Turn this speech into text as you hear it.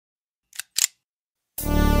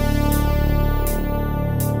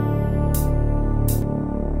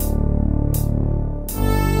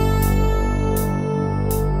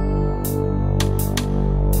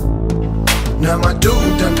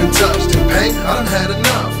I done had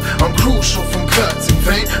enough. I'm crucial from cuts in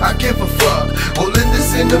vain, I give a fuck. We'll end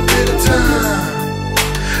this in a bit of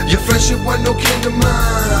time. Your friendship wasn't no kin to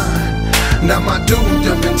mine. Now my dude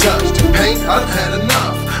done been touched in pain, I done had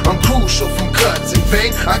enough. I'm crucial from cuts in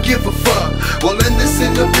vain, I give a fuck. We'll end this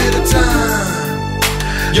in a bit of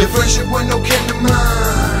time. Your friendship wasn't no kin to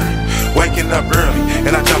mine. Waking up early,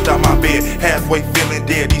 and I jumped out my bed, halfway feeling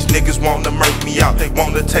dead. These niggas wanna murk me out, they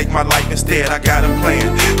wanna take my life instead. I got a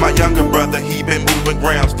plan. My younger brother, he been moving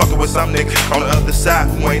grounds, fucking with some nigga on the other side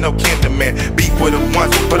who ain't no kin to man. Beef with him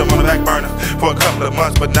once, put him on the back burner for a couple of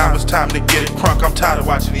months, but now it's time to get it crunk. I'm tired of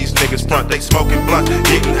watching these niggas front. They smoking blunt,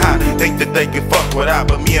 getting high, think that they can fuck without,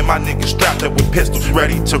 but me and my niggas strapped up with pistols,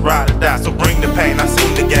 ready to ride or die. So bring the pain. I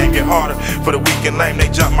seen the game get harder for the weak and lame. They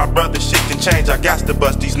jump my brother, shit can change. I got to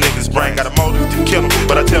bust these niggas' brain. Got a motive to kill him,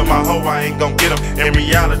 but I tell my hoe I ain't gon' get him. In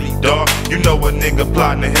reality, dawg, you know a nigga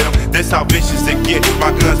plotting to hit him. This how vicious it get.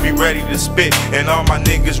 My guns be ready to spit, and all my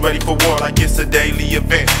niggas ready for war like it's a daily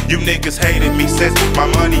event. You niggas hated me since my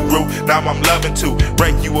money grew. Now I'm loving to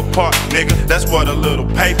break you apart, nigga. That's what a little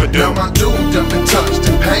paper do. Now my dude done been touched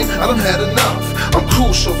in pain, I done had enough. I'm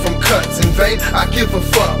crucial from cuts in vain, I give a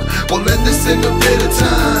fuck. We'll end this in a bit of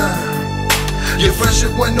time. Your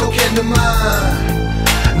friendship wasn't no kin to mine.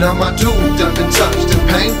 Now my dude done been touched in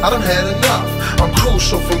pain, I done had enough. I'm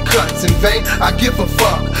crucial from cuts in vain, I give a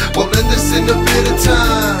fuck. We'll end this in a bit of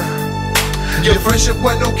time. Your friendship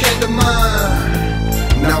wasn't no kin to mine.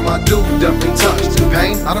 Now my dude done been touched in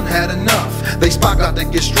pain, I done had enough. They spot got to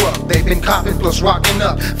get struck, they been copping plus rocking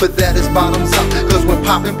up. For that it's bottoms up, cause we're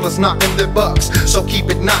popping plus knocking their bucks. So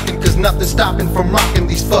keep it knocking, cause nothing's stopping from rocking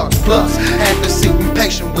these fucks. Plus, had to sit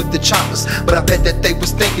impatient with the choppers, but I bet that they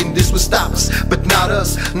was thinking this would stop us. But not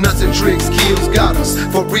us, nuts and tricks, kills got us.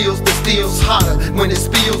 For reals, the steel's hotter. When it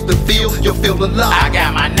spills the field, you'll feel alive. I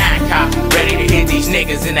got my 9 cop, ready to hit these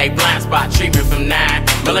niggas in they blind spot. Treatment from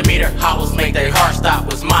 9mm hollows make their heart stop.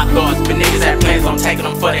 Was my thoughts, but niggas had plans on taking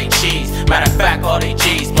them for they cheese. Matter of fact, all they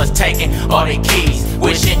G's plus taking all they keys.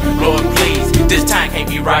 Wishing, Lord please, this time can't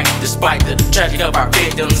be right. Despite the tragedy of our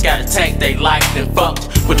victims, gotta take they life and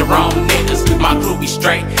fucked with the wrong niggas. My crew be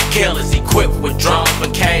straight, killers equipped with drums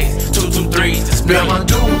and K's, 223s to spill. Now my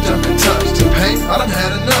dude done been touched in pain, I done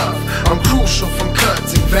had enough. I'm crucial from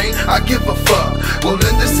cuts in vain, I give a fuck. We'll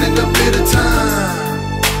end this in a bit of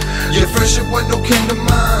time. Your friendship wasn't no kin to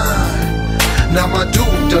mine. Now my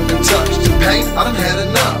dude done been touched in pain, I done had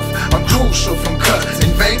enough. I'm crucial from cuts in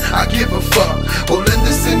vain, I give a fuck. We'll end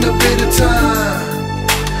this in a bit of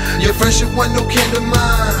time. Your friendship wasn't no kin to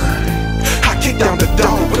mine. I kick down the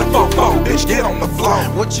door with a 4-4, bitch, get on the floor.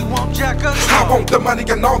 What you want, Jacker? I want the money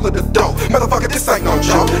and all of the dough. Motherfucker, this ain't no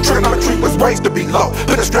joke. Trigonometry was raised to be low.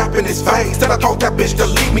 Put a strap in his face, then I told that bitch to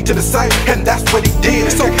lead me to the safe, and that's what he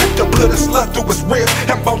did. So hit the blood and slut through his ribs.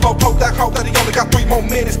 And Bobo told that hoe that he only got 3 more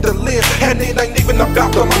minutes to live. And it ain't even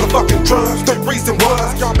about the motherfucking drugs. The reason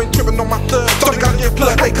was, y'all been tripping on my thugs. So they gotta get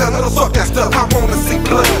blood, hey cuz, let us fuck that stuff. I wanna see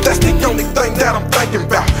blood, that's the only thing that I'm thinking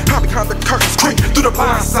about. Hide behind the curtains, creep through the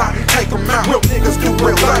blind side and take them out. Real niggas do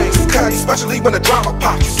real things, cuz especially when the drama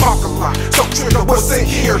pop. You talk a lot, so Trigga was in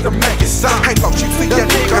here to make it sound. Ain't no you see that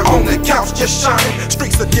nigga on the couch just shining.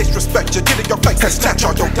 Streets of disrespect, you get in your face and snatch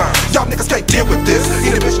all your dimes. Y'all niggas can't deal with this.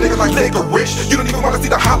 Eat a bitch nigga like licorice. You don't even wanna see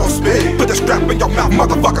the hollow spit. Put the strap in your mouth,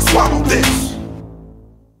 motherfucker, swallow this.